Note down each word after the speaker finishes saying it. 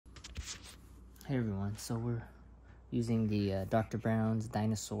Hey everyone, so we're using the Dr. Brown's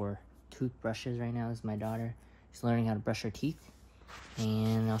Dinosaur toothbrushes right now. This is my daughter. She's learning how to brush her teeth.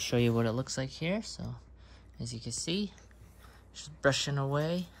 And I'll show you what it looks like here. So, as you can see, she's brushing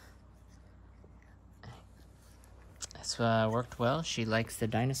away. That's worked well. She likes the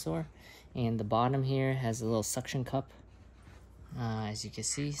Dinosaur. And the bottom here has a little suction cup, as you can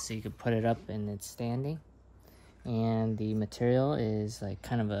see. So you can put it up and it's standing. And the material is like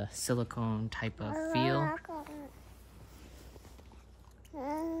kind of a silicone type of feel.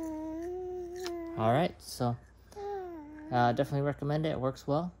 Alright, so definitely recommend it. It works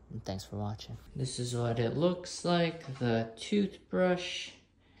well. And thanks for watching. This is what it looks like, the toothbrush.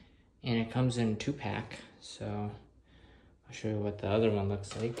 And it comes in 2-pack. So I'll show you what the other one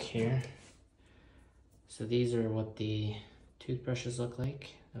looks like here. So these are what the toothbrushes look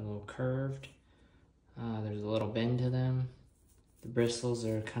like. They're a little curved. There's a little bend to them. The bristles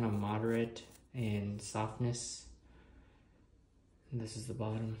are kind of moderate in softness. And this is the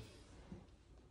bottom.